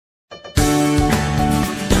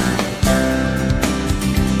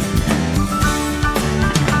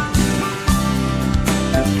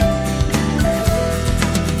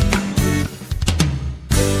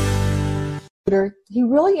he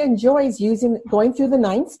really enjoys going through the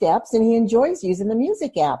 9 steps, and he enjoys using the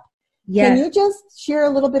music app. Yes. Can you just share a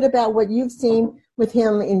little bit about what you've seen with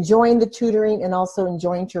him enjoying the tutoring and also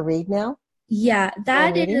enjoying to read now? Yeah,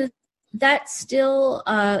 that still,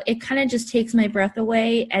 it kind of just takes my breath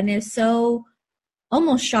away, and is so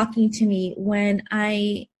almost shocking to me when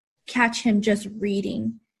I catch him just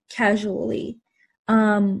reading casually.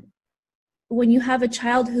 When you have a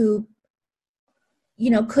child who,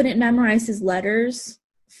 couldn't memorize his letters,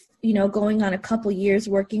 going on a couple years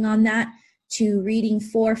working on that, to reading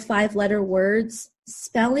 4 or 5 letter words,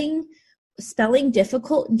 spelling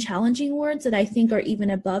difficult and challenging words that I think are even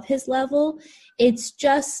above his level. It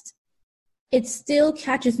still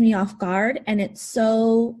catches me off guard, and it's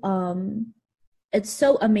so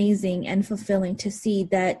amazing and fulfilling to see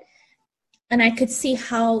that. And I could see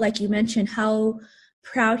how, like you mentioned, how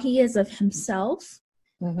proud he is of himself.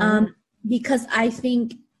 Mm-hmm. Because I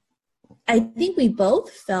think we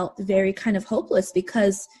both felt very kind of hopeless,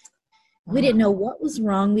 because we didn't know what was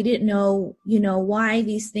wrong. We didn't know, why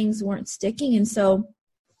these things weren't sticking. And so,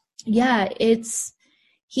 yeah,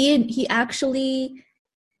 he actually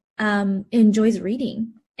enjoys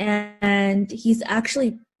reading, and he's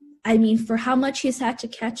actually, for how much he's had to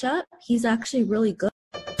catch up, he's actually really good.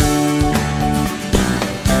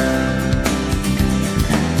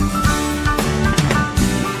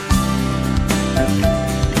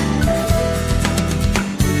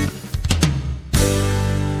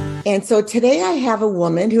 And so today I have a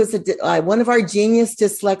woman who's one of our genius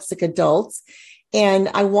dyslexic adults, and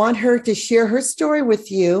I want her to share her story with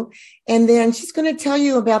you. And then she's going to tell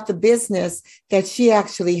you about the business that she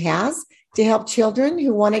actually has to help children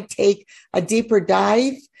who want to take a deeper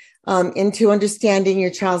dive into understanding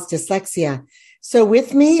your child's dyslexia. So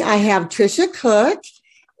with me, I have Tricia Cook.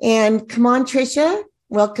 And come on, Tricia,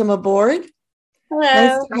 welcome aboard. Hello.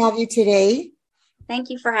 Nice to have you today. Thank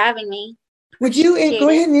you for having me. Would you go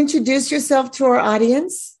ahead and introduce yourself to our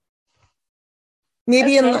audience?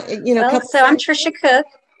 Maybe, okay. So I'm Tricia Cook.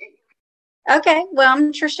 Okay, well,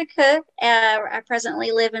 I'm Tricia Cook. I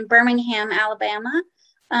presently live in Birmingham, Alabama,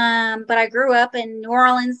 but I grew up in New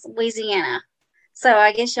Orleans, Louisiana. So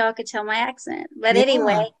I guess y'all could tell my accent. But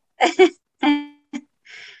anyway,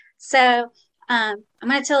 so I'm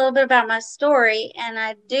going to tell a little bit about my story, and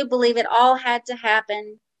I do believe it all had to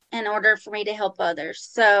happen in order for me to help others.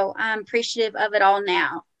 So I'm appreciative of it all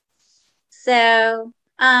now. So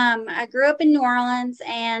I grew up in New Orleans,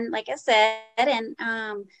 and like I said, and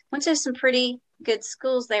went to some pretty good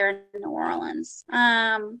schools there in New Orleans,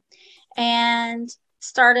 and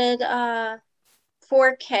started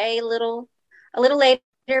 4K a little later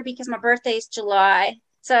because my birthday is July.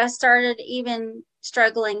 So I started even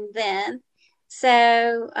struggling then.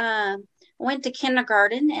 So went to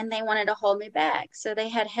kindergarten, and they wanted to hold me back. So they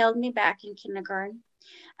had held me back in kindergarten.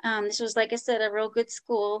 This was, like I said, a real good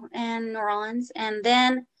school in New Orleans. And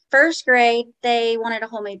then 1st grade, they wanted to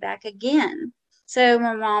hold me back again. So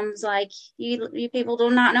my mom's like, you people do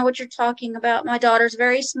not know what you're talking about. My daughter's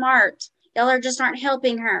very smart. Y'all are just aren't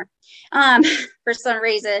helping her for some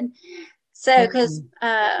reason. So because,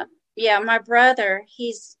 my brother,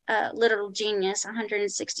 he's a little genius,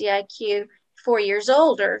 160 IQ. 4 years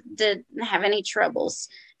older, didn't have any troubles.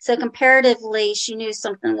 So comparatively, she knew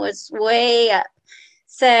something was way up.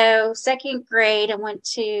 So 2nd grade, I went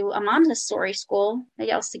to a Montessori school.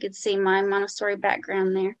 You also could see my Montessori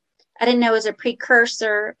background there. I didn't know it was a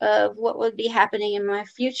precursor of what would be happening in my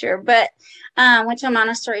future, but went to a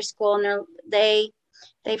Montessori school, and they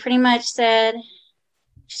pretty much said,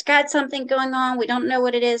 she's got something going on. We don't know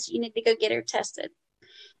what it is. You need to go get her tested.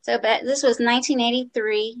 So this was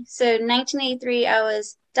 1983. So 1983, I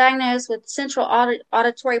was diagnosed with central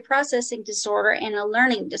auditory processing disorder and a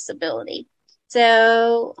learning disability.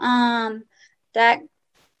 So that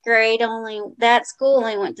school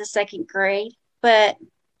only went to 2nd grade. But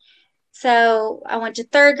so I went to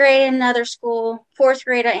 3rd grade in another school. 4th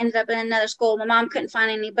grade, I ended up in another school. My mom couldn't find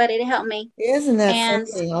anybody to help me. Isn't that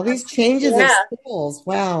something? All these changes of schools.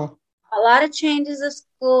 Wow. A lot of changes of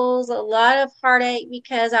schools, a lot of heartache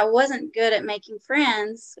because I wasn't good at making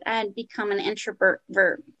friends. I had become an introvert.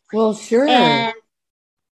 Well, sure. And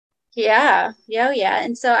yeah.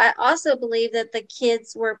 And so I also believe that the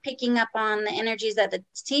kids were picking up on the energies that the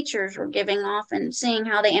teachers were giving off and seeing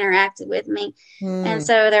how they interacted with me. And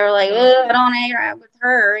so they were like, oh, I don't want to interact with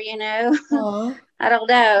her, I don't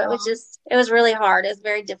know. It was really hard. It was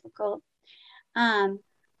very difficult.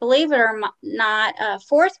 Believe it or not,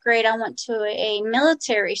 4th grade, I went to a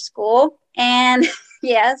military school, and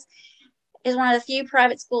yes, is one of the few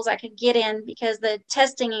private schools I could get in because the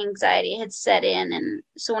testing anxiety had set in. And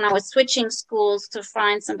so when I was switching schools to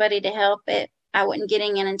find somebody to help, it I wasn't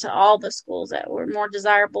getting into all the schools that were more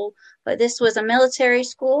desirable, but this was a military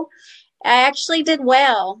school. I actually did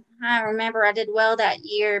well. I remember I did well that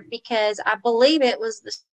year because I believe it was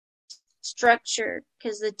the structure,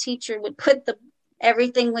 because the teacher would put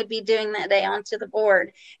everything would be doing that day onto the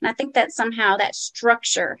board. And I think that somehow that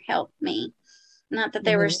structure helped me. Not that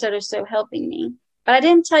they were so helping me. But I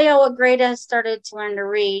didn't tell y'all what grade I started to learn to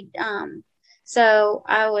read. So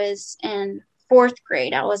I was in fourth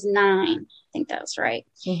grade. I was 9. I think that was right.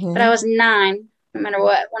 But I was 9, no matter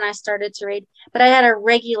what, when I started to read. But I had a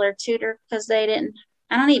regular tutor because I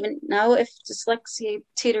don't even know if dyslexia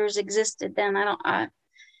tutors existed then. I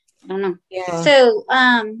don't know. Yeah. So,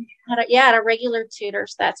 I had a regular tutor.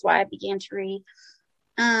 So that's why I began to read.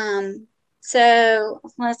 So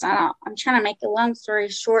I'm trying to make a long story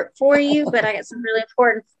short for you, but I got some really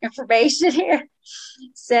important information here.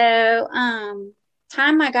 So,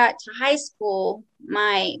 time I got to high school,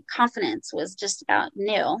 my confidence was just about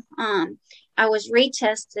nil. I was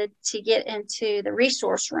retested to get into the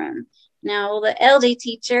resource room. Now, the LD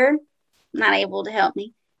teacher, not able to help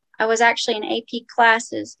me. I was actually in AP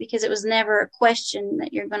classes because it was never a question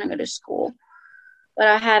that you're going to go to school. But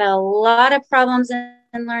I had a lot of problems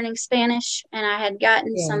in learning Spanish, and I had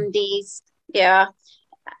gotten some D's. Yeah.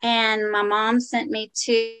 And my mom sent me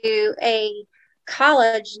to a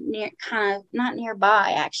college not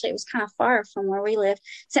nearby, actually. It was kind of far from where we lived.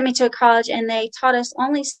 Sent me to a college, and they taught us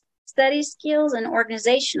only study skills and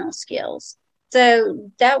organizational skills.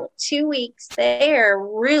 So that 2 weeks there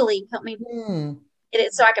really helped me get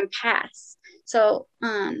it so I can pass. So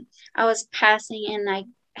I was passing, and I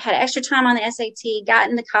had extra time on the SAT, got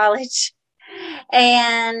into college.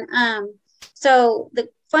 And so the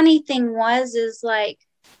funny thing is like,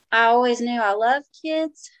 I always knew I loved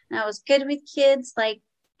kids. And I was good with kids. Like,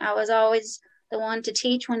 I was always the one to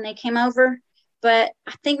teach when they came over. But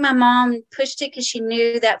I think my mom pushed it because she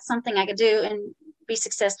knew that's something I could do and be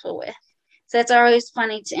successful with. So it's always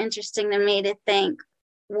interesting to me to think,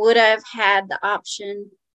 would I have had the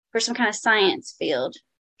option for some kind of science field?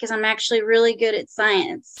 Because I'm actually really good at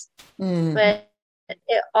science, but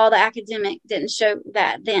all the academic didn't show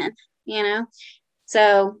that then,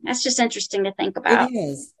 So that's just interesting to think about. It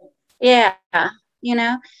is. Yeah,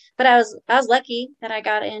 but I was lucky that I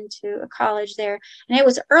got into a college there, and it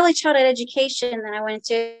was early childhood education that I went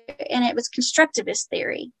to, and it was constructivist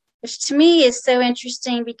theory, which to me is so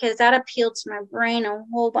interesting because that appealed to my brain a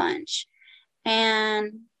whole bunch.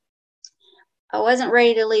 And I wasn't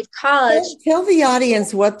ready to leave college. Tell the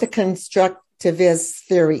audience what the constructivist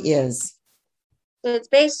theory is. So it's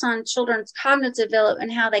based on children's cognitive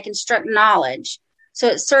development and how they construct knowledge. So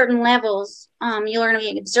at certain levels, you're going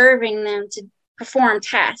to be observing them to perform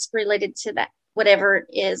tasks related to that, whatever it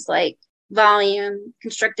is, like volume,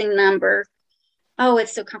 constructing number. Oh,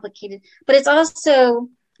 it's so complicated. But it's also,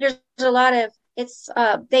 there's a lot of, it's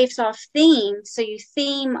based off theme. So you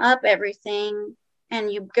theme up everything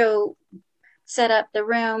and you go set up the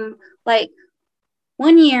room. Like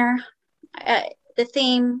one year, the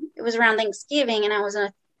theme, it was around Thanksgiving, and I was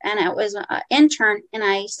an intern, and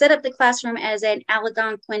I set up the classroom as an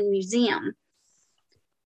Algonquin museum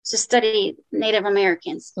to study Native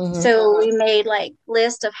Americans. So we made like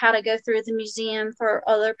lists of how to go through the museum for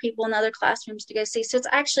other people in other classrooms to go see. So it's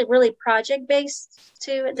actually really project based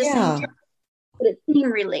too at the same time, but it's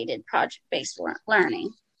theme related project based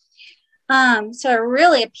learning. So it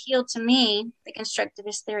really appealed to me, the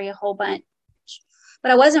constructivist theory, a whole bunch.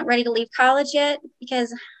 But I wasn't ready to leave college yet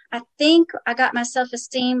because I think I got my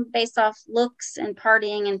self-esteem based off looks and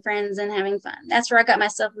partying and friends and having fun. That's where I got my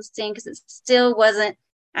self-esteem because it still wasn't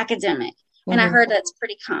academic. And I heard that's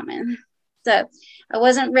pretty common. So I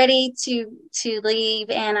wasn't ready to leave,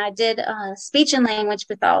 and I did speech and language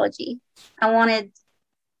pathology. I wanted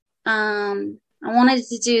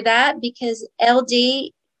to do that because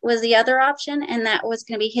LD was the other option, and that was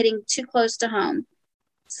going to be hitting too close to home.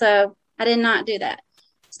 So I did not do that.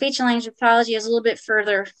 Speech and language pathology is a little bit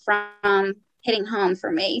further from hitting home for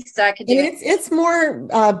me, so I could do it. It's more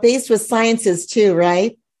based with sciences too,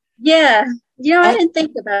 right? Yeah. I didn't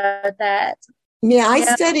think about that. Yeah, I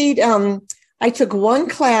studied, I took one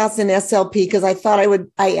class in SLP because I thought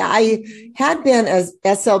I had been as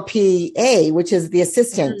SLP-A, which is the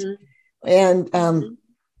assistant. And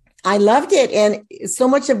I loved it. And so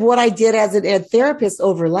much of what I did as an ed therapist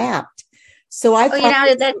overlapped. So I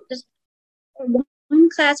thought one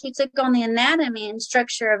class we took on the anatomy and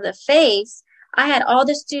structure of the face, I had all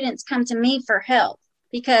the students come to me for help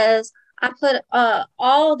because I put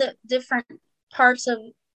all the different parts of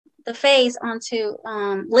the face onto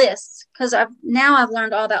lists because I've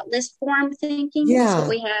learned all about list form thinking. Yeah. That's what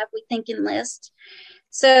we have. We think in lists.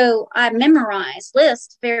 So I memorized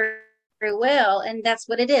lists very, very well. And that's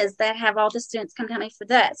what it is. That have all the students come to me for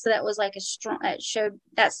that. So that was like a strong, it showed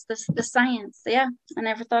that's the science. Yeah. I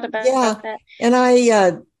never thought about that.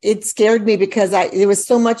 And it scared me because it was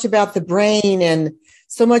so much about the brain and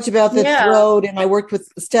so much about the throat. And I worked with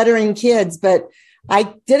stuttering kids, but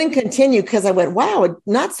I didn't continue because I went, wow,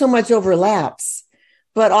 not so much overlaps,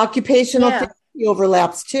 but occupational therapy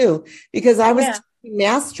overlaps too, because I was teaching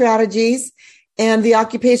math strategies and the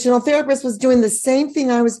occupational therapist was doing the same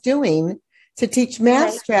thing I was doing to teach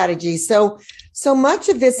math strategies. So much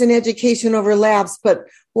of this in education overlaps, but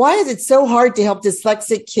why is it so hard to help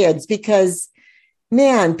dyslexic kids? Because,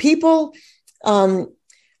 man, people,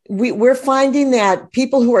 we're finding that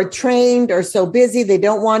people who are trained are so busy, they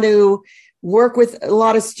don't want to work with a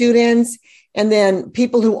lot of students. And then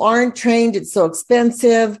people who aren't trained, it's so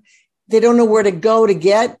expensive. They don't know where to go to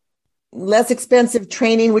get less expensive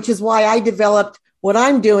training, which is why I developed what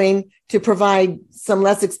I'm doing to provide some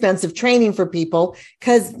less expensive training for people,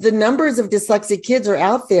 because the numbers of dyslexic kids are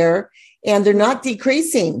out there and they're not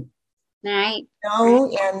decreasing. Right.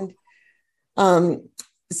 And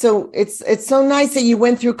so it's so nice that you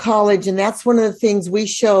went through college. And that's one of the things we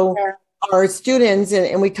show our students.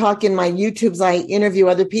 And we talk in my YouTubes, I interview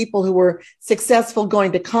other people who were successful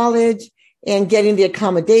going to college and getting the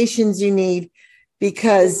accommodations you need,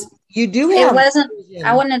 because you do have.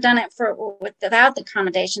 I wouldn't have done it without the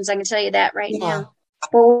accommodations. I can tell you that right now.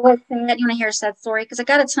 But what's sad? You want to hear a sad story? Because I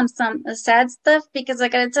got to tell some sad stuff because I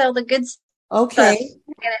got to tell the good stuff. Okay.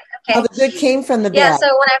 How the good came from the bad. Yeah. So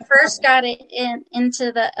when I first got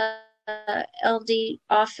into the LD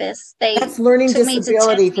office, that's learning took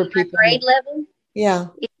disability me to for people. Grade level. Yeah.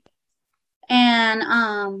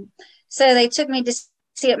 And so they took me to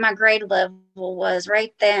see what my grade level was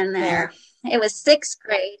right then and there. It was 6th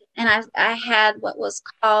grade, and I had what was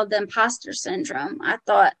called the imposter syndrome. I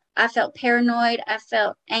felt paranoid. I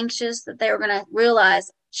felt anxious that they were going to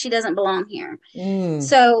realize she doesn't belong here.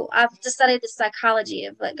 So I've studied the psychology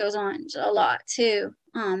of what goes on a lot too.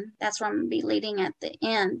 That's where I'm going to be leading at the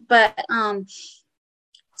end. But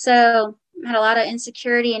so I had a lot of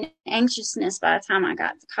insecurity and anxiousness by the time I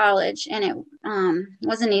got to college, and it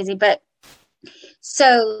wasn't easy. But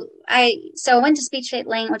so I went to speech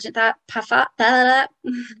language and thought,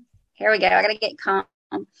 here we go. I got to get calm.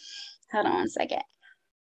 Hold on one second.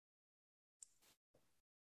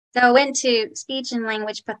 So I went to speech and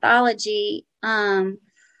language pathology for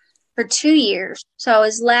 2 years. So I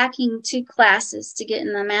was lacking 2 classes to get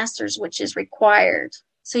in the master's, which is required.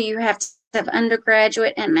 So you have to have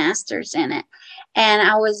undergraduate and master's in it. And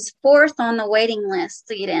I was 4th on the waiting list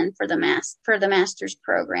to get in for the master's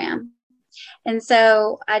program. And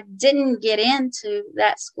so I didn't get into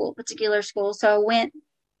that particular school. So I went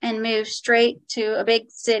and moved straight to a big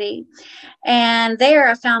city. And there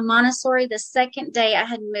I found Montessori the second day I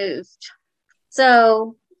had moved.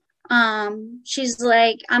 So she's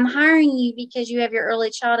like, I'm hiring you because you have your early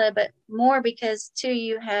childhood, but more because too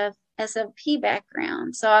you have SLP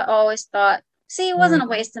background. So I always thought, see, it wasn't a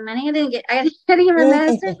waste of money. I didn't get a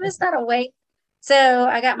master's, but it's not a waste. So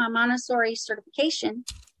I got my Montessori certification.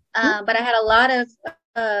 But I had a lot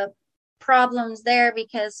of problems there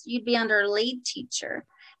because you'd be under a lead teacher.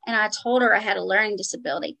 And I told her I had a learning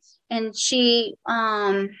disability. And she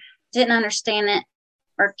didn't understand it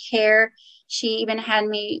or care. She even had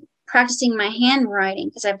me practicing my handwriting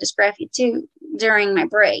because I have dysgraphia too during my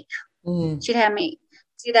break. She'd have me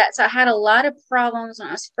do that. So I had a lot of problems when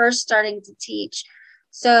I was first starting to teach.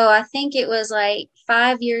 So I think it was like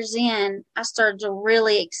 5 years in, I started to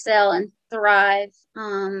really excel and thrive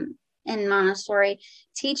in Montessori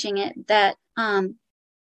teaching it, that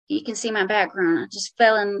you can see my background. I just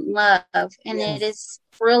fell in love, and it is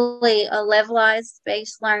really a levelized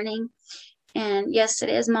based learning. And yes, it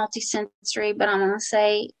is multisensory, but I'm going to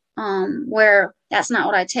say where that's not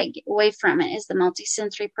what I take away from it is the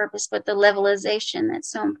multisensory purpose, but the levelization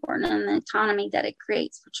that's so important and the autonomy that it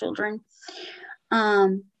creates for children.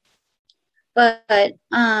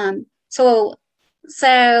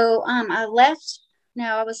 So I left. No,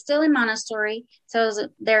 I was still in Montessori. So I was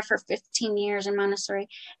there for 15 years in Montessori.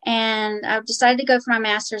 And I decided to go for my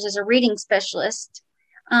master's as a reading specialist.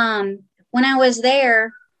 When I was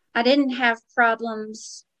there, I didn't have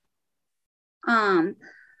problems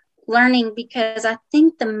learning because I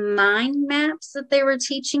think the mind maps that they were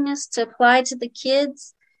teaching us to apply to the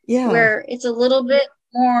kids, where it's a little bit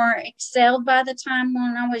more excelled by the time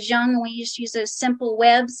when I was young and we used to use those simple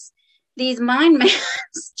webs. These mind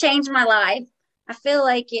maps changed my life. I feel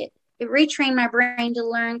like it retrained my brain to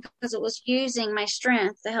learn because it was using my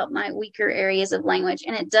strength to help my weaker areas of language.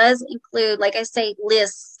 And it does include, like I say,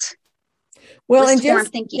 lists. Well, and List form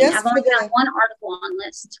thinking. I've only found one article on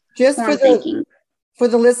list form thinking. For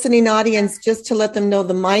the listening audience, just to let them know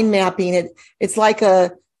the mind mapping, it's like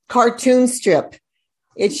a cartoon strip.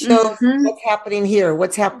 It shows what's happening here,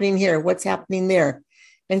 what's happening here, what's happening there.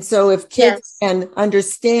 And so if kids can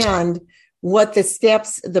understand what the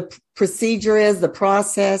steps, the procedure is, the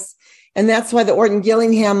process, and that's why the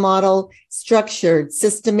Orton-Gillingham model, structured,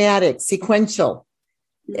 systematic, sequential.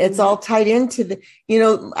 It's all tied into the,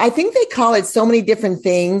 I think they call it so many different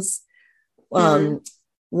things.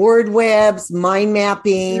 Word webs, mind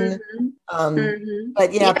mapping.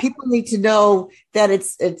 But people need to know that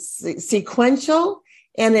it's sequential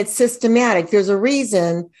and it's systematic. There's a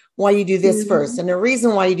reason why you do this first, and a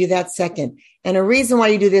reason why you do that second, and a reason why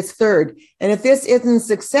you do this third. And if this isn't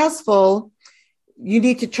successful, you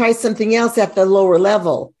need to try something else at the lower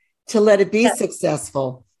level to let it be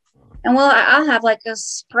successful. And I'll have like a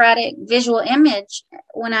sporadic visual image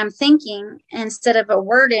when I'm thinking instead of a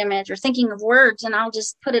word image or thinking of words, and I'll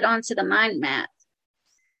just put it onto the mind map.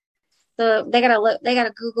 So they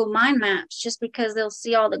gotta Google mind maps just because they'll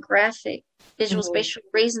see all the graphic visual spatial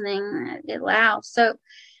reasoning it allows. So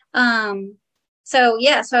I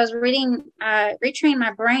was reading, retrain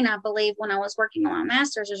my brain, I believe, when I was working on my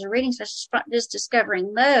master's. There's a reading session, just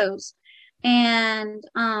discovering those. And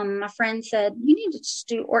my friend said, you need to just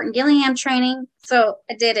do Orton-Gillingham training. So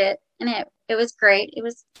I did it, and it was great. It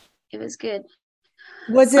was good.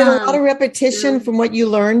 Was it a lot of repetition from what you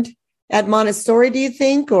learned at Montessori, do you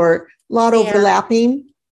think, or a lot overlapping?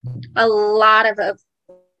 A lot of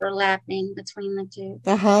overlapping between the two.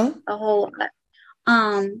 A whole lot.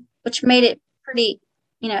 Which made it pretty,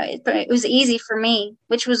 it was easy for me,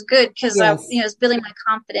 which was good because I was building my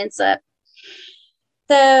confidence up.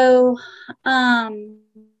 So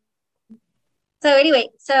anyway,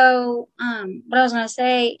 what I was going to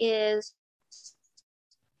say is,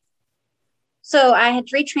 so I had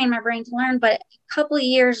retrained my brain to learn, but a couple of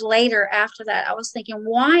years later after that, I was thinking,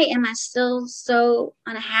 why am I still so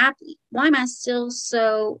unhappy? Why am I still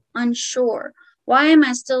so unsure? Why am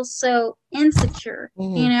I still so insecure?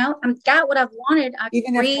 I've got what I've wanted. I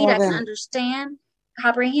can read, I can understand,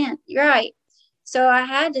 comprehend. You're right. So I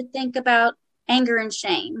had to think about anger and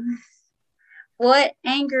shame. What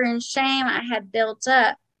anger and shame I had built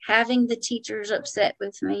up, having the teachers upset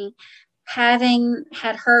with me, having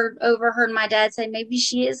overheard my dad say, maybe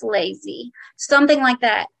she is lazy, something like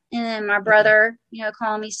that. And then my brother,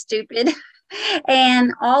 calling me stupid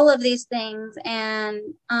and all of these things. And,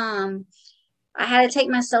 I had to take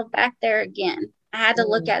myself back there again. I had to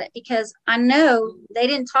look at it because I know they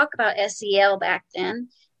didn't talk about SEL back then.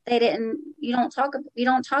 You don't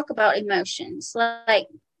talk about emotions. Like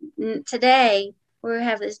today, we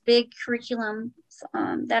have this big curriculum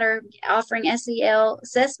that are offering SEL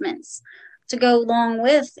assessments to go along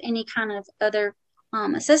with any kind of other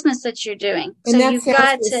assessments that you're doing. And so you've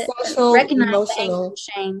got to recognize the anger and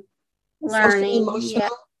shame. Learning.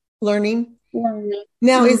 Learning.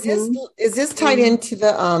 Now, is this tied into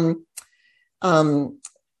the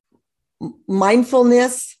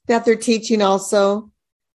mindfulness that they're teaching also?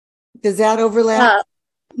 Does that overlap?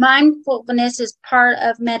 Mindfulness is part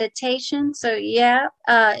of meditation. So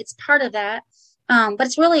it's part of that. But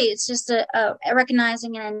it's just a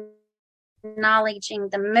recognizing and acknowledging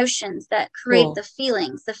the emotions that create the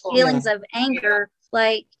feelings of anger.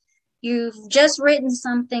 Like you've just written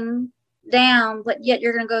something down, but yet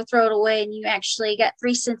you're going to go throw it away, and you actually got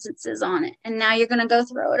 3 sentences on it, and now you're going to go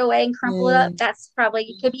throw it away and crumple it up. That's probably,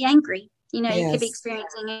 you could be angry. You could be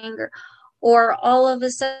experiencing anger, or all of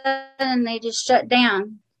a sudden they just shut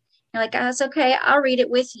down. You're like, oh, that's okay, I'll read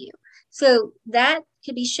it with you. So that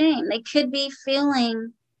could be shame. They could be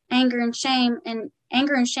feeling anger and shame can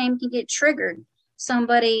get triggered.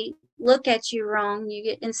 Somebody look at you wrong, you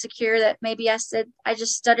get insecure that maybe I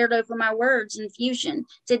just stuttered over my words and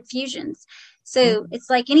did fusions. So it's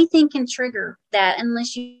like anything can trigger that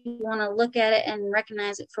unless you want to look at it and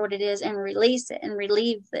recognize it for what it is and release it and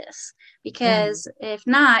relieve this. Because if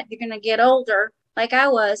not, you're going to get older like I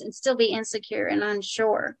was and still be insecure and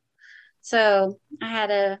unsure. So I had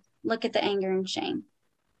to look at the anger and shame.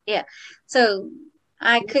 Yeah. So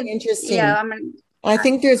I could. Interesting. Yeah. I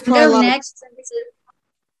think there's probably a lot next.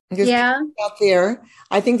 Out there.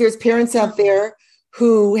 I think there's parents out there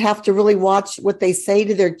who have to really watch what they say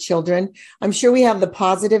to their children. I'm sure we have the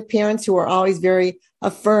positive parents who are always very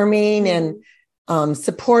affirming and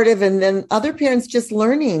supportive. And then other parents just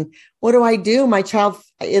learning, what do I do? My child,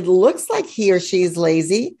 it looks like he or she is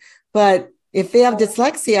lazy, but if they have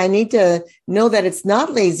dyslexia, I need to know that it's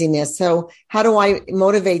not laziness. So how do I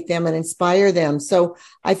motivate them and inspire them? So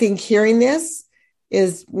I think hearing this,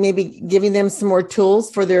 is maybe giving them some more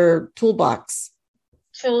tools for their toolbox.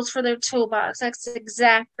 Tools for their toolbox. That's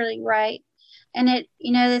exactly right. And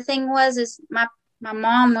the thing is my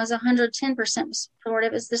mom was 110%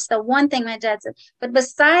 supportive. It's just the one thing my dad said. But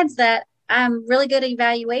besides that, I'm really good at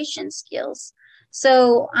evaluation skills.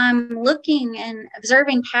 So I'm looking and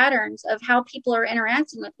observing patterns of how people are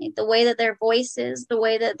interacting with me, the way that their voice is, the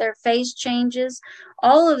way that their face changes,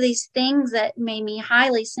 all of these things that made me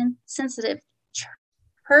highly sensitive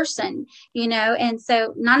person, and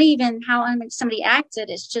so not even how somebody acted,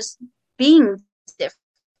 it's just being different.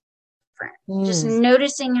 Just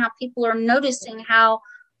noticing how people are noticing how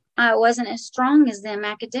I wasn't as strong as them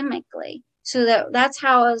academically. So that's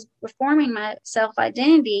how I was reforming my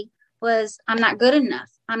self-identity was I'm not good enough.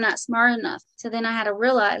 I'm not smart enough. So then I had to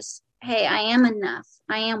realize, hey, I am enough.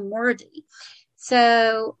 I am worthy.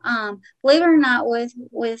 So, believe it or not,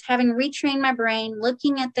 with having retrained my brain,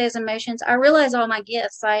 looking at those emotions, I realize all my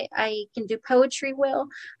gifts. I can do poetry well.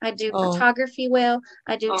 I do photography well.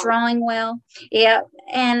 I do drawing well. Yeah.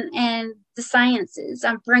 And the sciences,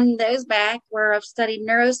 I'm bringing those back where I've studied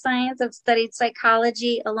neuroscience. I've studied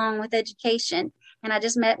psychology along with education. And I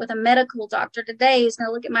just met with a medical doctor today who's going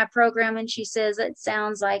to look at my program. And she says, it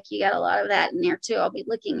sounds like you got a lot of that in there too. I'll be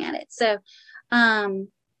looking at it. So I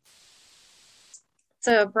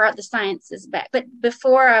brought the sciences back. But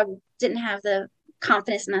before I didn't have the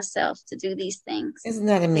confidence in myself to do these things. Isn't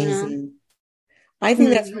that amazing? I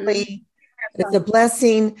think that's really, it's a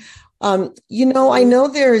blessing. I know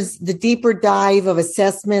there's the deeper dive of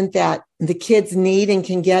assessment that the kids need and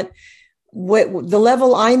can get. What the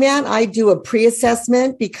level I'm at, I do a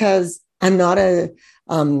pre-assessment because I'm not a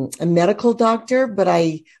medical doctor, but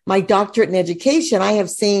my doctorate in education, I have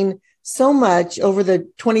seen so much over the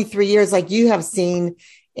 23 years like you have seen,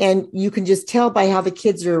 and you can just tell by how the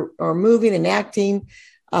kids are moving and acting.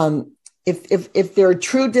 If they're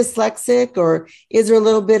true dyslexic, or is there a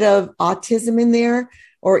little bit of autism in there,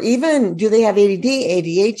 or even do they have ADD,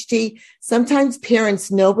 ADHD? Sometimes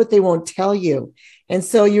parents know, but they won't tell you. And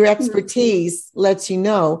so your expertise lets you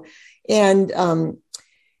know. And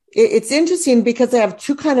it's interesting because I have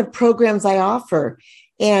two kind of programs I offer.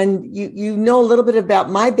 And you know a little bit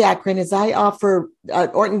about my background is I offer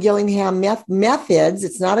Orton Gillingham methods.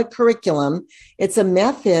 It's not a curriculum. It's a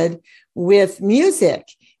method with music.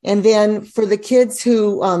 And then for the kids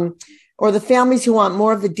who, or the families who want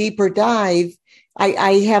more of the deeper dive,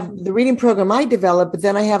 I have the reading program I developed, but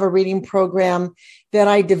then I have a reading program that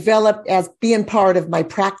I developed as being part of my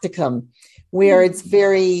practicum, where it's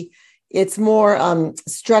more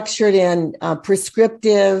structured and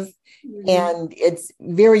prescriptive. And it's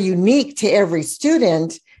very unique to every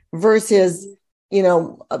student versus,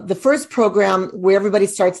 the first program where everybody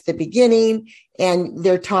starts at the beginning and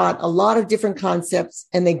they're taught a lot of different concepts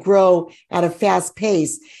and they grow at a fast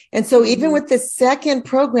pace. And so even with the second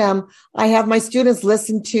program, I have my students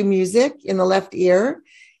listen to music in the left ear,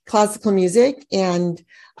 classical music. And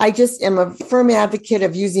I just am a firm advocate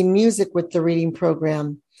of using music with the reading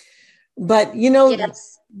program. But,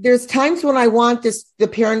 yes. There's times when I want the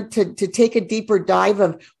parent to take a deeper dive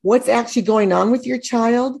of what's actually going on with your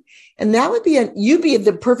child. And that would you'd be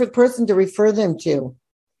the perfect person to refer them to.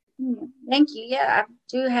 Thank you. Yeah, I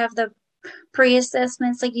do have the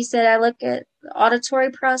pre-assessments. Like you said, I look at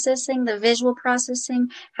auditory processing, the visual processing,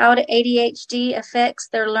 how the ADHD affects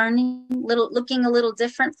their learning, looking a little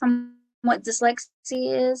different from what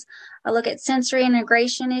dyslexia is. I look at sensory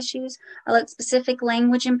integration issues. I look at specific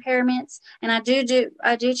language impairments, and I do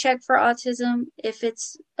check for autism if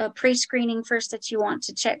it's a pre-screening first that you want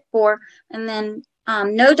to check for, and then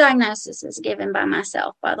no diagnosis is given by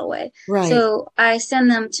myself, by the way. Right. So I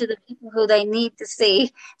send them to the people who they need to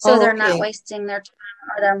see, so they're not wasting their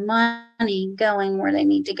time or their money going where they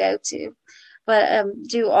need to go to. But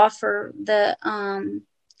do offer the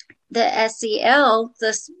SEL,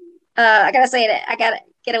 I gotta say it. I gotta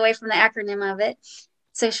get away from the acronym of it.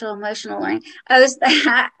 Social emotional learning.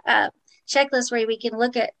 Checklist where we can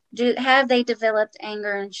look at have they developed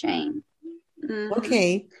anger and shame? Mm-hmm.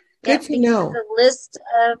 Okay, good to know. The list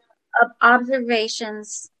of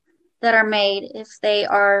observations that are made if they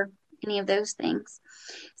are any of those things.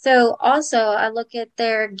 So also I look at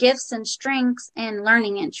their gifts and strengths and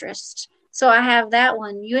learning interests. So I have that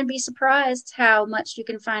one. You would be surprised how much you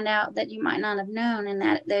can find out that you might not have known in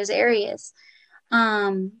those areas.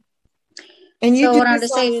 And you so do what I this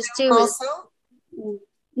to say on is Zoom too also?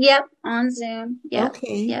 Yep, on Zoom. Yep.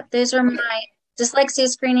 Okay. Yep. Those are my dyslexia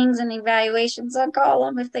screenings and evaluations, I call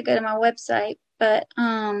them, if they go to my website. But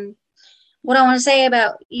what I want to say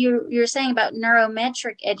about you're saying about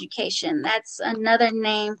neurometric education. That's another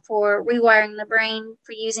name for rewiring the brain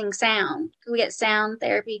for using sound. We get sound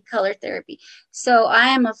therapy, color therapy. So I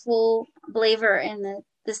am a full believer in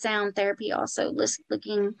the sound therapy, also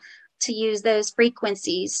looking to use those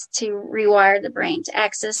frequencies to rewire the brain to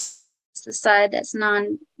access the side that's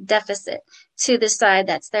non-deficit to the side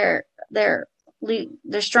that's their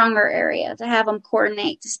stronger area, to have them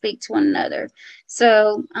coordinate to speak to one another.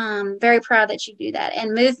 So very proud that you do that.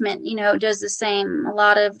 And movement, does the same. A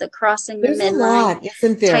lot of the crossing the There's a midline lot,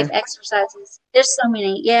 isn't there? type exercises. There's so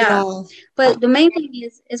many. Yeah. Yeah. But the main thing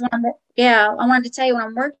is I wanted to tell you when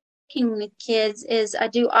I'm working with kids is I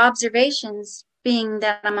do observations, being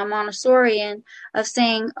that I'm a Montessorian, of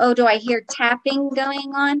saying, oh, do I hear tapping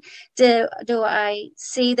going on? Do I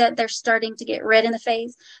see that they're starting to get red in the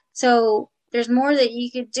face? So there's more that you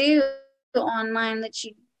could do online that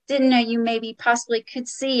you didn't know you maybe possibly could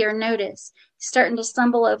see or notice. Starting to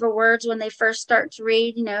stumble over words when they first start to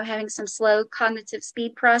read, having some slow cognitive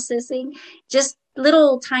speed processing, just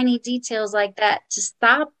little tiny details like that to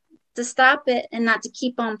stop it and not to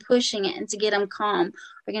keep on pushing it and to get them calm.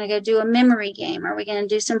 We're going to go do a memory game. Are we going to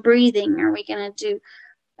do some breathing? Are we going to do,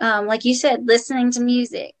 like you said, listening to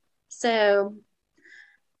music? So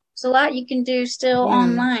a lot you can do still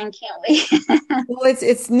online, can't we? Well,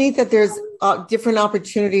 it's neat that there's different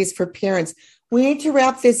opportunities for parents. We need to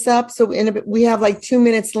wrap this up. So we have like 2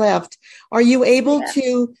 minutes left. Are you able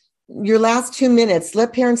to, your last 2 minutes,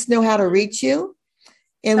 let parents know how to reach you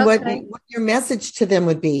and what your message to them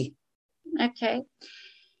would be? Okay.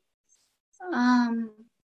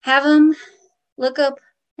 Have them look up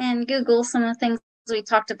and Google some of the things we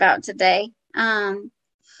talked about today.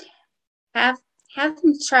 Have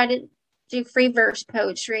them try to do free verse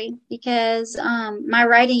poetry, because my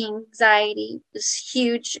writing anxiety is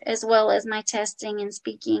huge, as well as my testing and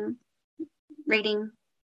speaking, reading,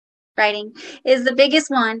 writing is the biggest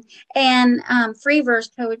one. And free verse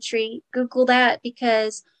poetry, Google that,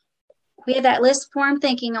 because we had that list form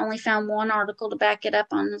thinking, only found one article to back it up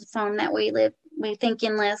on the phone that we think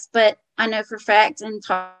in list, but I know for fact, and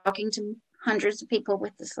talking to hundreds of people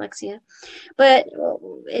with dyslexia, but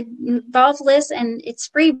it involves lists and it's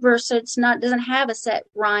free verse, so doesn't have a set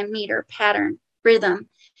rhyme, meter, pattern, rhythm.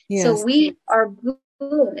 Yes. So we are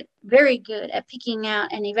very good at picking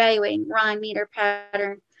out and evaluating rhyme, meter,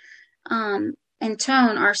 pattern, and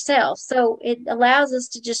tone ourselves. So it allows us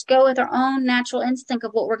to just go with our own natural instinct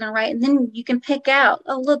of what we're going to write, and then you can pick out,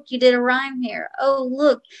 oh look, you did a rhyme here. Oh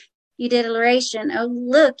look, you did alliteration. Oh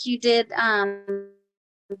look, you did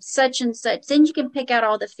such and such. Then you can pick out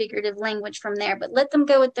all the figurative language from there, but let them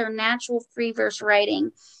go with their natural free verse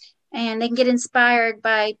writing, and they can get inspired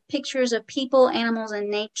by pictures of people, animals, and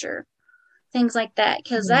nature, things like that,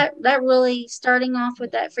 because that really, starting off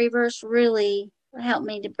with that free verse, really helped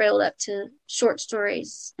me to build up to short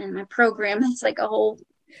stories in my program. It's like a whole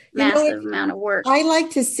massive amount of work. I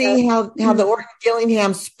like to see how the Orton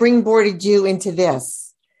Gillingham springboarded you into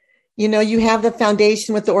this. You have the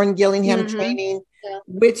foundation with the Orton Gillingham training,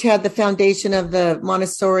 which had the foundation of the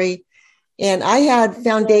Montessori. And I had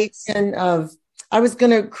foundation of, I was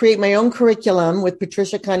going to create my own curriculum with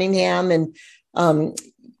Patricia Cunningham and all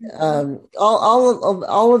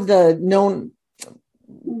of the known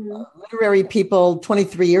literary people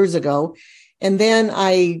 23 years ago. And then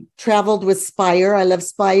I traveled with Spire. I love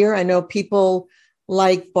Spire. I know people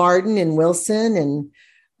like Barden and Wilson. And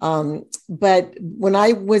but when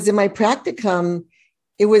I was in my practicum,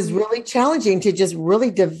 it was really challenging to just really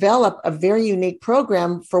develop a very unique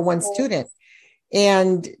program for one student.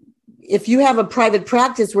 And if you have a private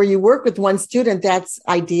practice where you work with one student, that's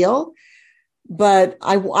ideal. But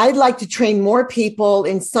I'd like to train more people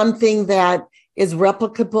in something that is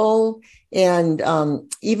replicable. And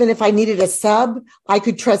even if I needed a sub, I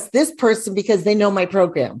could trust this person because they know my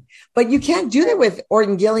program. But you can't do that with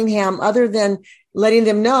Orton Gillingham other than letting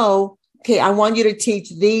them know, okay, I want you to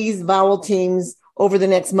teach these vowel teams over the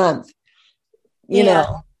next month, you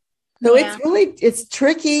know. So it's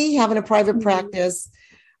tricky having a private practice,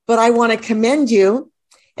 but I want to commend you.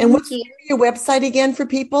 And what's your website again for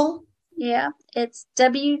people? Yeah, it's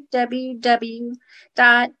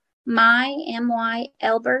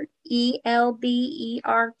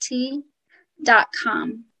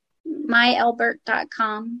www.myelbert.com.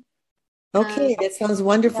 myelbert.com. Okay, that sounds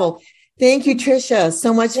wonderful. Thank you, Tricia,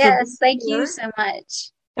 so much. Yes, thank you so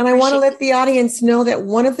much. And I want to let the audience know that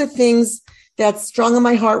one of the things that's strong on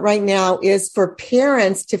my heart right now is for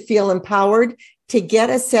parents to feel empowered to get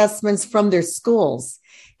assessments from their schools.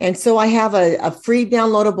 And so I have a free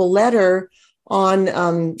downloadable letter on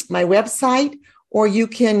my website, or you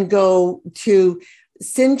can go to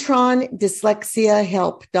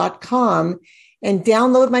CintronDyslexiaHelp.com and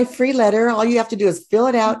download my free letter. All you have to do is fill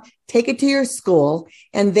it out, take it to your school,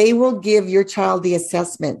 and they will give your child the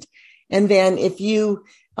assessment. And then if you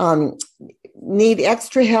need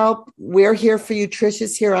extra help, we're here for you.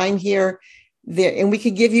 Trisha's here. I'm here. There, and we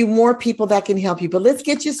could give you more people that can help you. But let's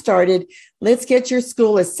get you started. Let's get your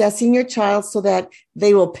school assessing your child so that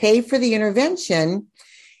they will pay for the intervention.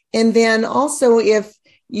 And then also, if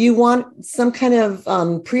you want some kind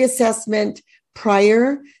of pre-assessment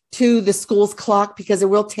prior to the school's clock, because it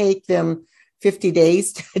will take them 50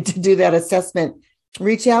 days to do that assessment,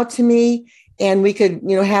 reach out to me and we could,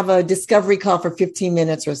 have a discovery call for 15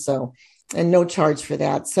 minutes or so and no charge for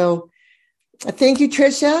that. So thank you,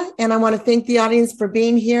 Tricia. And I want to thank the audience for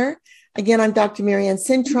being here. Again, I'm Dr. Marianne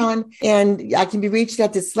Cintron, and I can be reached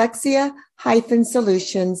at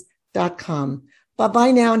dyslexia-solutions.com.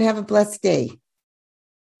 Bye-bye now and have a blessed day.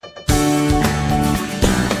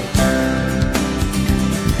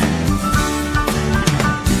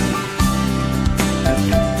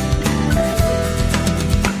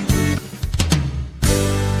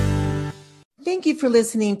 Thank you for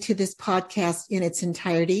listening to this podcast in its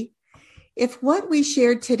entirety. If what we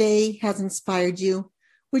shared today has inspired you,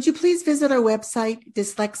 would you please visit our website,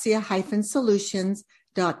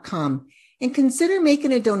 dyslexia-solutions.com, and consider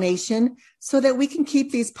making a donation so that we can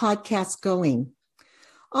keep these podcasts going.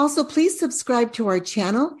 Also, please subscribe to our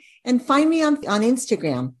channel and find me on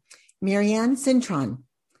Instagram, Marianne Cintron.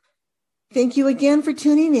 Thank you again for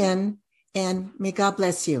tuning in, and may God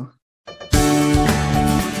bless you.